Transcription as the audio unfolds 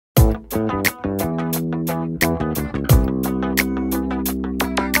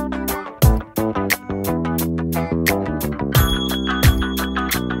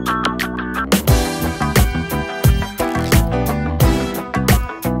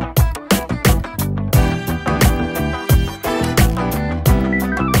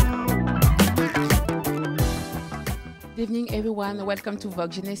everyone, welcome to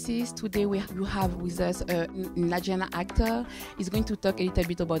Vox Genesis. Today you have with us a Nigerian actor. He's going to talk a little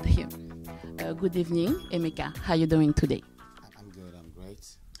bit about him. Good evening, Emeka. How are you doing today? I'm good, I'm great.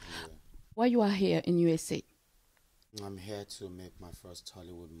 Why you are here in USA? I'm here to make my first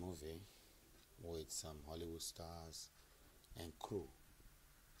Hollywood movie with some Hollywood stars and crew.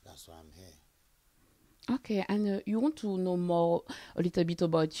 That's why I'm here. Okay, and you want to know more, a little bit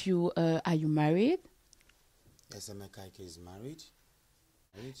about you. Are you married? Yes, Emeka Ike is married.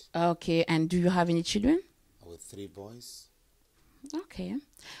 Okay, and do you have any children? With 3 boys. Okay,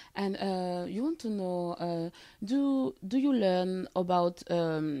 and you want to know, do you learn about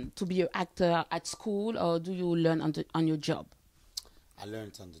to be an actor at school, or do you learn on your job? I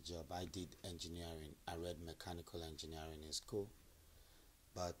learned on the job. I did engineering. I read mechanical engineering in school.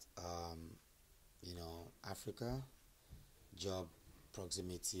 But, you know, Africa, job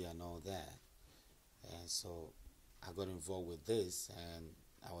proximity and all that. And so I got involved with this and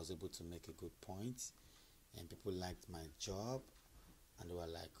I was able to make a good point. And people liked my job. And they were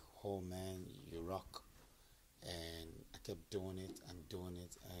like, oh man, you rock. And I kept doing it,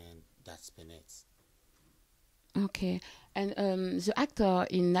 and that's been it. Okay, and the actor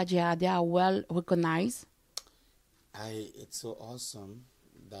in Nigeria, they are well recognized. It's so awesome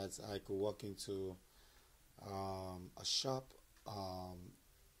that I could walk into a shop,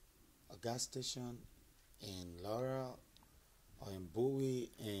 a gas station in Laura or in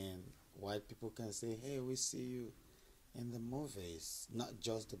Bowie, and white people can say, hey, we see you in the movies, not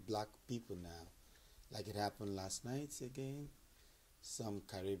just the black people now. Like it happened last night again. Some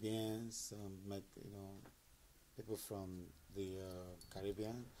Caribbeans, some people from the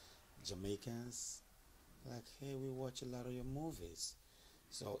Caribbean, Jamaicans, like, hey, we watch a lot of your movies.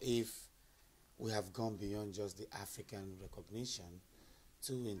 So if we have gone beyond just the African recognition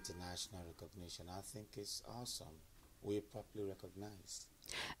to international recognition, I think it's awesome. We're properly recognized.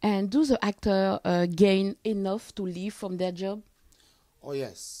 And do the actor gain enough to live from their job? Oh,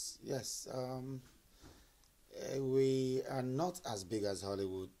 yes. We are not as big as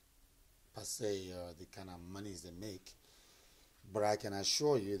Hollywood, per se, the kind of monies they make. But I can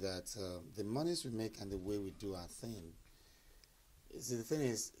assure you that the monies we make and the way we do our thing, the thing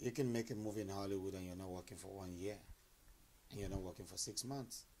is, you can make a movie in Hollywood and you're not working for 1 year. And you're not working for 6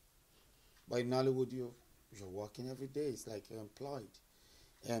 months. But in Hollywood, you're working every day. It's like you're employed.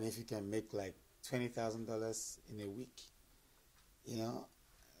 And if you can make like $20,000 in a week, you know,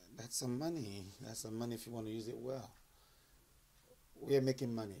 that's some money. That's some money if you want to use it well. We are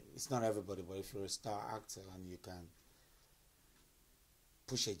making money. It's not everybody, but if you're a star actor and you can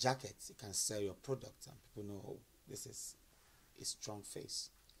push a jacket, you can sell your product and people know, oh, this is a strong face.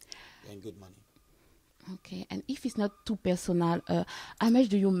 You're in good money. Okay, and if it's not too personal, how much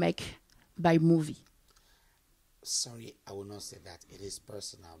do you make by movie? Sorry, I will not say that. It is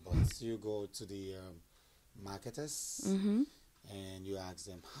personal, but you go to the marketers and you ask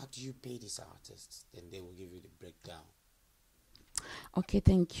them, how do you pay these artists? Then they will give you the breakdown. Okay,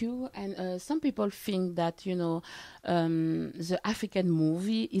 thank you. And some people think that, you know, the African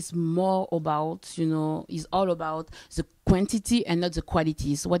movie is more about, you know, is all about the quantity and not the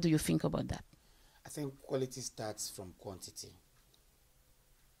qualities. What do you think about that? I think quality starts from quantity.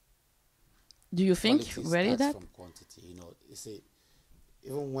 Do you think Quality really starts that? from quantity. You know, you see,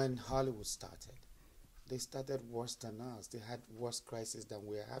 even when Hollywood started, they started worse than us. They had worse crisis than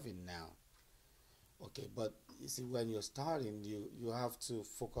we're having now. Okay, but you see, when you're starting, you have to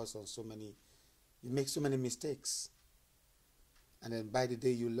focus on you make so many mistakes. And then by the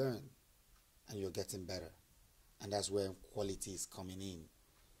day you learn, and you're getting better. And that's where quality is coming in.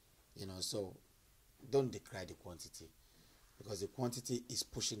 You know, so don't decry the quantity, because the quantity is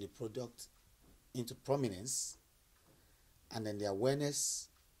pushing the product into prominence, and then the awareness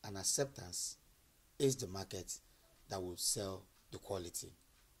and acceptance is the market that will sell the quality.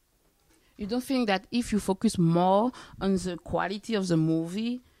 You don't think that if you focus more on the quality of the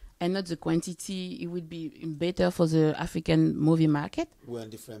movie and not the quantity, it would be better for the African movie market? We're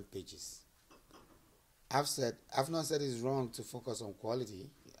on different pages. I've not said it's wrong to focus on quality.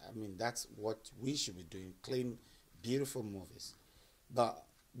 I mean, that's what we should be doing, clean, beautiful movies. But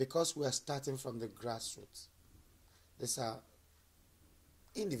because we are starting from the grassroots, these are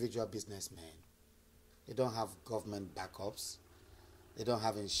individual businessmen. They don't have government backups. They don't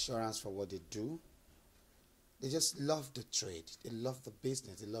have insurance for what they do. They just love the trade. They love the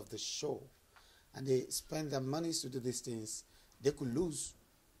business. They love the show. And they spend their money to do these things. They could lose.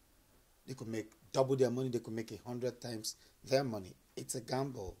 They could make double their money. They could make 100 times their money. It's a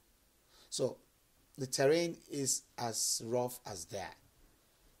gamble. So the terrain is as rough as that.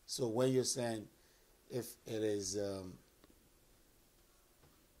 So when you're saying if it is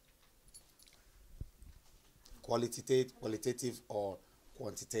qualitative or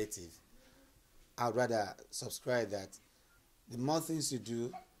quantitative. I'd rather subscribe that the more things you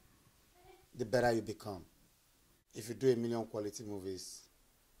do, the better you become. If you do 1,000,000 quality movies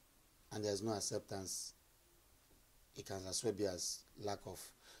and there's no acceptance, it can as well be as lack of.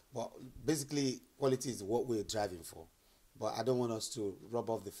 But basically, quality is what we're driving for. But I don't want us to rub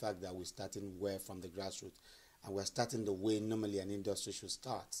off the fact that we're starting well from the grassroots, and we're starting the way normally an industry should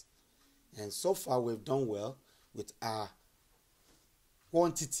start. And so far, we've done well with our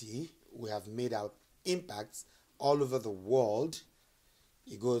quantity. We have made our impacts all over the world.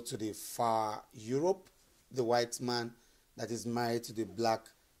 You go to the far Europe, the white man that is married to the black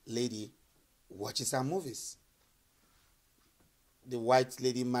lady watches our movies. The white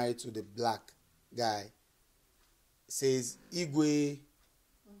lady married to the black guy says, Igwe,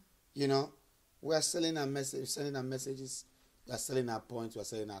 you know, we're selling our message, selling our messages, we're selling our points, we're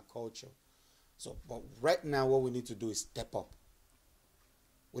selling our culture. So, but right now what we need to do is step up.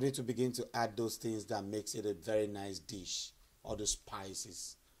 We need to begin to add those things that makes it a very nice dish, all those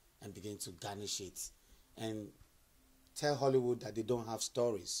spices, and begin to garnish it. And tell Hollywood that they don't have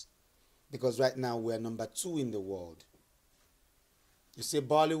stories. Because right now we're number 2 in the world. You say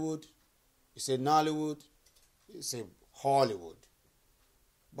Bollywood, you say Nollywood, you say Hollywood.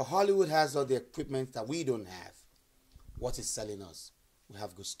 But Hollywood has all the equipment that we don't have. What is selling us? We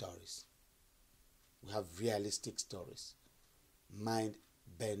have good stories. We have realistic stories.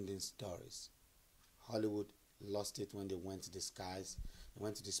 Mind-bending stories. Hollywood lost it when they went to the skies. They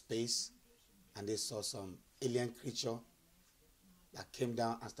went to the space and they saw some alien creature that came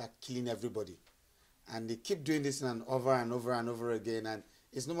down and started killing everybody. And they keep doing this and over and over and over again, and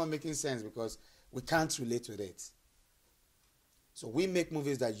it's no more making sense because we can't relate with it. So we make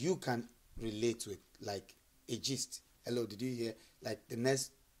movies that you can relate with, like a gist. Hello, did you hear? Like the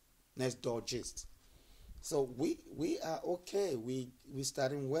next door gist. So we are okay. We're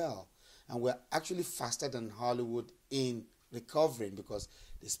starting well, and we're actually faster than Hollywood in recovering because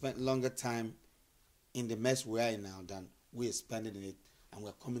they spent longer time in the mess we are in now than we're spending in it, and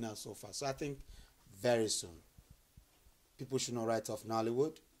we're coming out so far. So I think very soon, people should not write off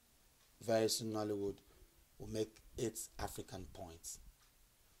Nollywood. Very soon, Nollywood will make its African point.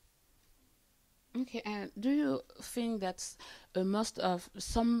 Okay, and do you think that most of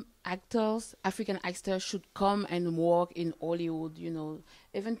some actors, African actors, should come and work in Hollywood, you know,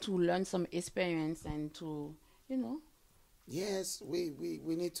 even to learn some experience and to, you know? Yes, we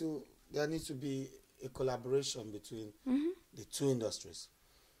need to, there needs to be a collaboration between the two industries.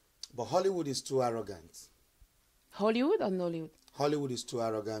 But Hollywood is too arrogant. Hollywood or Nollywood? Hollywood is too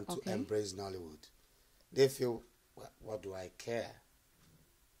arrogant to embrace Nollywood. They feel, what do I care?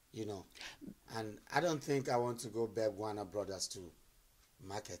 You know, and I don't think I want to go beg Warner Brothers to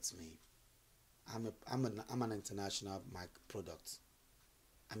market me. I'm an international product.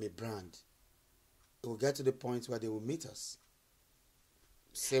 I'm a brand. It will get to the point where they will meet us.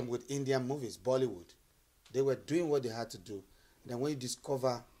 Same with Indian movies, Bollywood. They were doing what they had to do. Then when you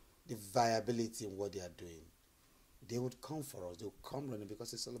discover the viability in what they are doing, they would come for us. They would come running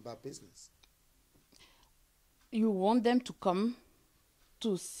because it's all about business. You want them to come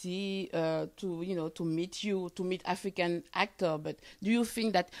to see, to meet you, to meet African actor, but do you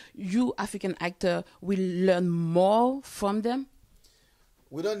think that you, African actor, will learn more from them?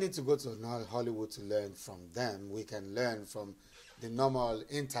 We don't need to go to Hollywood to learn from them. We can learn from the normal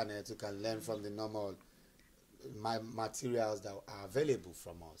internet. We can learn from the normal materials that are available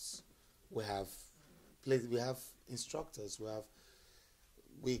from us. We have instructors.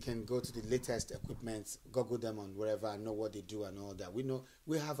 We can go to the latest equipment, Google them on wherever and know what they do and all that.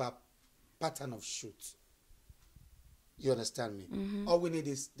 We have a pattern of shoot. You understand me? All we need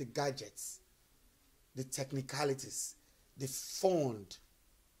is the gadgets, the technicalities, the fund.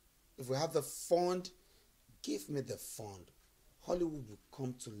 If we have the fund, give me the fund. Hollywood will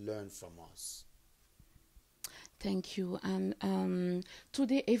come to learn from us. Thank you. And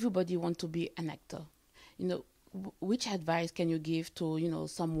today, everybody wants to be an actor. You know, which advice can you give to, you know,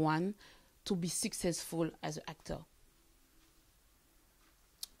 someone to be successful as an actor?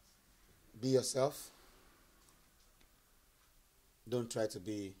 Be yourself. Don't try to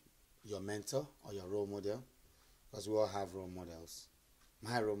be your mentor or your role model, because we all have role models.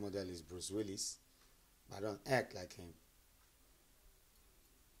 My role model is Bruce Willis, but I don't act like him.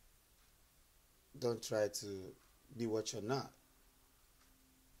 Don't try to be what you're not.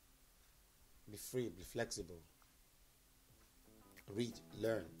 Be free, be flexible. Read,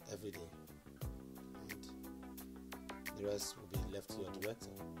 learn every day. And the rest will be left to your director.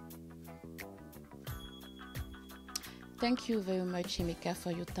 Thank you very much, Emeka,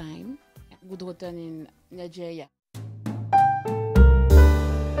 for your time. good return in Nigeria.